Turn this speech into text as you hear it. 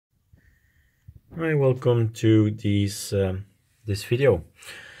Hi, welcome to this video.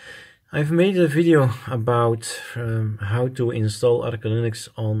 I've made a video about how to install ArcoLinux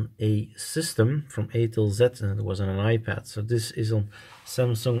on a system from A till Z, and it was on an iPad. So this is on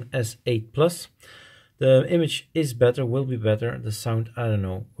Samsung S8 Plus. The image is better, will be better. The sound, I don't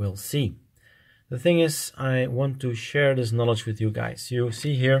know, we'll see. The thing is, I want to share this knowledge with you guys. You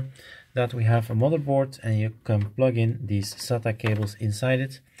see here that we have a motherboard and you can plug in these SATA cables inside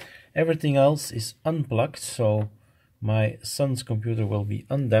it. Everything else is unplugged, so my son's computer will be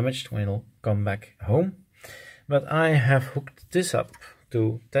undamaged when he'll come back home. But I have hooked this up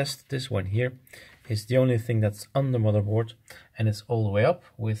to test this one here. It's the only thing that's on the motherboard, and it's all the way up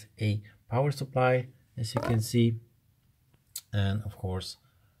with a power supply, as you can see, and of course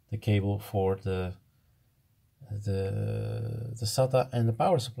the cable for the SATA and the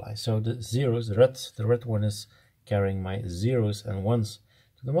power supply. So the zeros, the red one is carrying my zeros and ones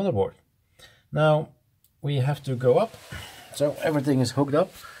to the motherboard. Now we have to go up, so everything is hooked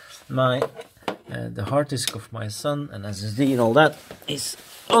up. My the hard disk of my son and SSD and all that is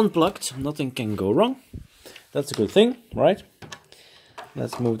unplugged. Nothing can go wrong. That's a good thing, right?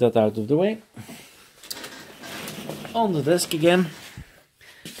 Let's move that out of the way. On the desk again.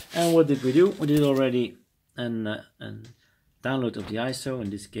 And what did we do? We did already an download of the ISO, in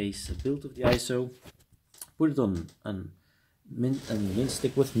this case a build of the ISO. Put it on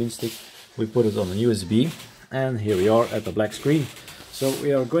with Minstick. We put it on a USB, and here we are at the black screen. So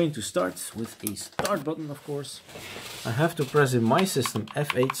we are going to start with a start button, of course. I have to press in my system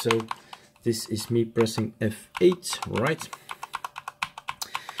F8, so this is me pressing F8, right?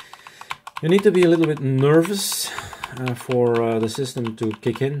 You need to be a little bit nervous for the system to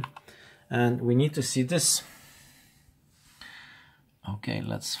kick in, and we need to see this. Okay,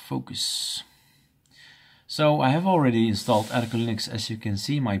 let's focus. So I have already installed ArcoLinux, as you can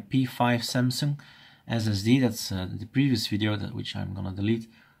see, my P5 Samsung SSD. That's the previous video, which I'm gonna delete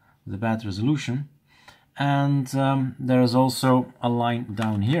with the bad resolution. And there is also a line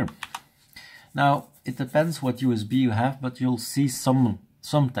down here. Now it depends what USB you have, but you'll see some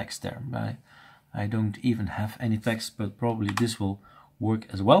text there. I don't even have any text, but probably this will work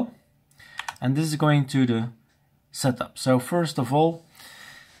as well. And this is going to the setup. So first of all,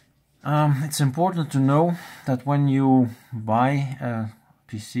 it's important to know that when you buy a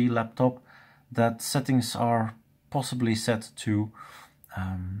PC laptop, that settings are possibly set to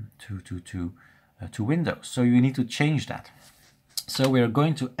Windows. So you need to change that. So we are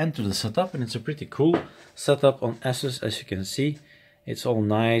going to enter the setup, and it's a pretty cool setup on Asus, as you can see. It's all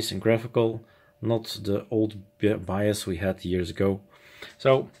nice and graphical, not the old BIOS we had years ago.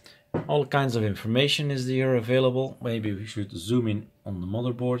 So all kinds of information is there available. Maybe we should zoom in on the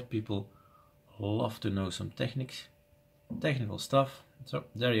motherboard. People love to know some technical stuff. So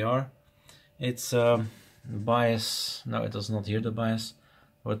there you are. It's BIOS. No, it does not hear the BIOS.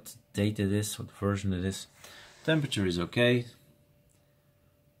 What date it is, what version it is. Temperature is okay.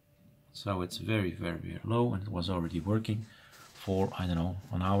 So it's very, very, very low, and it was already working for, I don't know,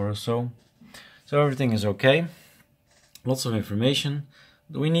 an hour or so. So everything is okay. Lots of information.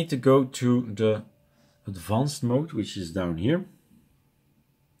 We need to go to the advanced mode, which is down here,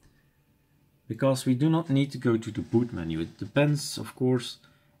 because we do not need to go to the boot menu. It depends, of course,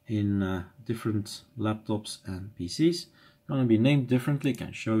 in different laptops and PCs. It's going to be named differently. I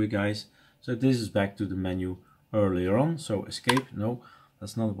can show you guys. So this is back to the menu earlier on. So escape, no,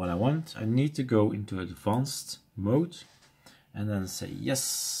 that's not what I want. I need to go into advanced mode and then say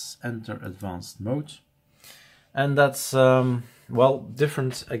yes, enter advanced mode. And that's well,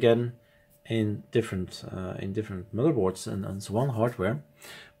 different again in different motherboards and so on, hardware,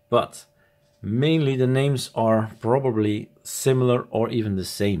 but mainly the names are probably similar or even the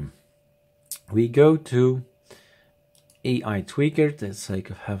same. We go to AI Tweaker. Let's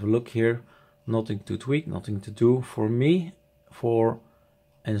have a look here. Nothing to tweak, nothing to do for me for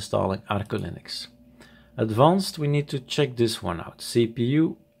installing ArcoLinux. Advanced, we need to check this one out.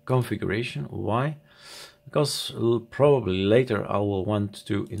 CPU configuration. Why? Because probably later I will want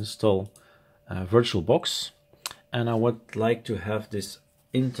to install VirtualBox, and I would like to have this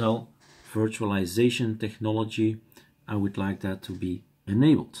Intel virtualization technology. I would like that to be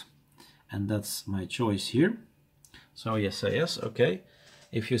enabled, and that's my choice here. So yes, say yes. Okay,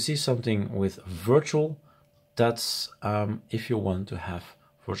 if you see something with virtual, that's if you want to have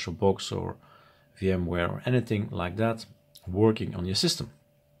VirtualBox or VMware or anything like that working on your system.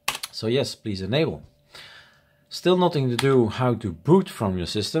 So yes, please enable. Still nothing to do how to boot from your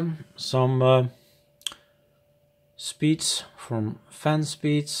system. Some speeds from fan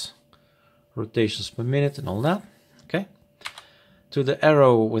speeds, rotations per minute and all that. Okay. to the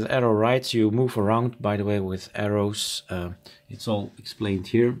arrow with arrow right, you move around, by the way, with arrows. It's all explained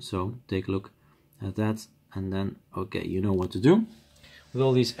here, so take a look at that, and then okay, you know what to do with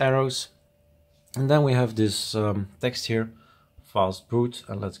all these arrows. And then we have this text here, fast boot,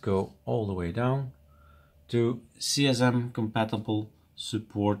 and let's go all the way down to CSM compatible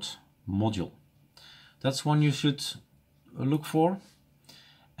support module. That's one you should look for,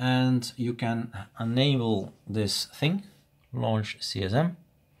 and you can enable this thing, launch CSM,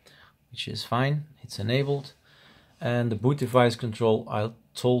 which is fine, it's enabled. And the boot device control, I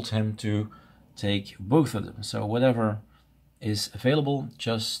told him to take both of them, so whatever is available,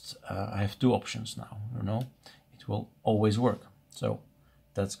 just I have two options now, you know, it will always work, so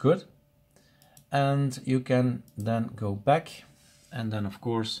that's good. And you can then go back, and then of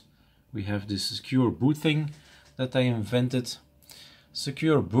course we have this secure boot thing that I invented.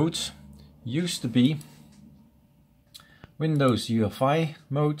 Secure boot used to be Windows UEFI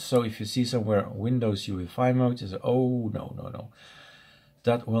mode, so if you see somewhere Windows UEFI mode, you say, oh no,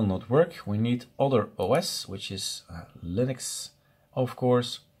 that will not work. We need other OS, which is Linux, of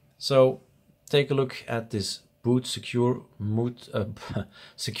course. So take a look at this boot secure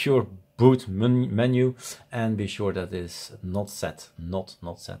boot menu, and be sure that it is not set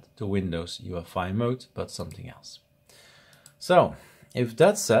to Windows UEFI mode, but something else. So if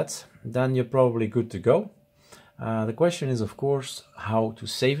that's set, then you're probably good to go. The question is, of course, how to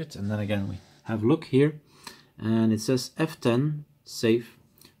save it. And then again, we have a look here, and it says F10 save.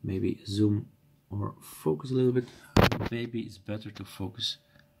 Maybe zoom or focus a little bit. Maybe it's better to focus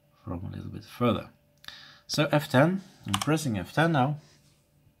from a little bit further. So F10, I'm pressing F10 now,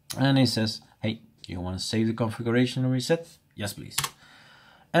 and it says, hey, you want to save the configuration and reset? Yes, please.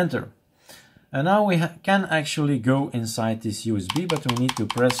 Enter. And now we can actually go inside this USB, but we need to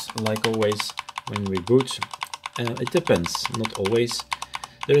press, like always, when we boot. It depends, not always.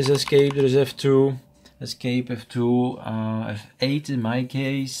 There is escape, there is F2, escape F2, F8 in my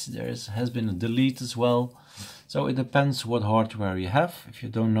case. There has been a delete as well. So it depends what hardware you have. If you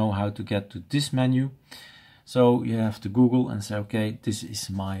don't know how to get to this menu, so you have to Google and say, okay, this is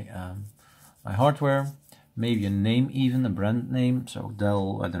my my hardware. Maybe a name, even a brand name. So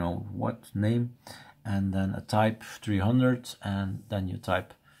Dell, I don't know what name, and then a type 300, and then you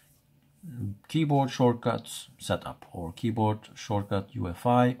type keyboard shortcuts setup, or keyboard shortcut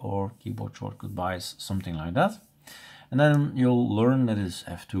UEFI, or keyboard shortcut BIOS, something like that. And then you'll learn that it's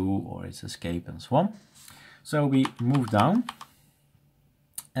F2 or it's escape and so on. So we move down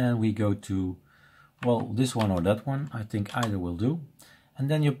and we go to, well, this one or that one. I think either will do. And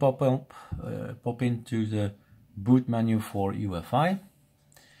then you pop into the boot menu for UEFI.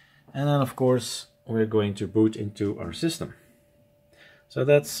 And then of course we're going to boot into our system. So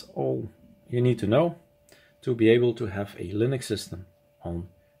that's all you need to know to be able to have a Linux system on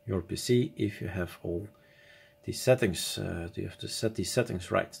your PC. If you have all these settings, you have to set these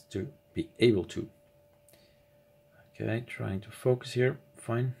settings right to be able to. Okay, trying to focus here,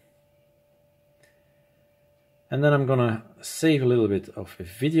 fine. And then I'm gonna save a little bit of a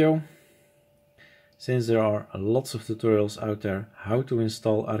video, since there are lots of tutorials out there how to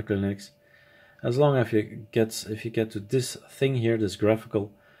install ArcoLinux. As long as if you get to this thing here, this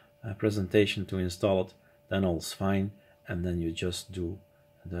graphical presentation to install it, then all's fine, and then you just do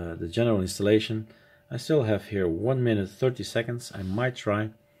the general installation. I still have here 1 minute 30 seconds. I might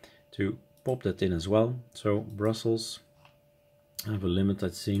try to pop that in as well. So Brussels, I have a limit,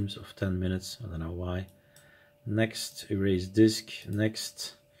 it seems, of 10 minutes. I don't know why. Next, erase disk.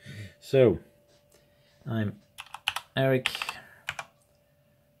 Next. So I'm Erik,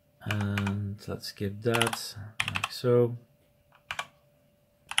 and let's skip that, like so.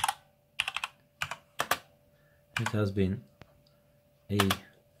 It has been an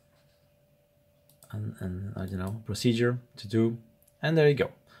I don't know, procedure to do, and there you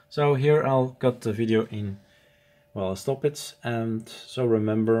go. So here I'll cut the video in, well, I'll stop it. And so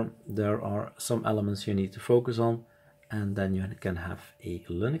remember, there are some elements you need to focus on, and then you can have a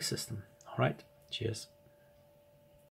Linux system. All right, cheers.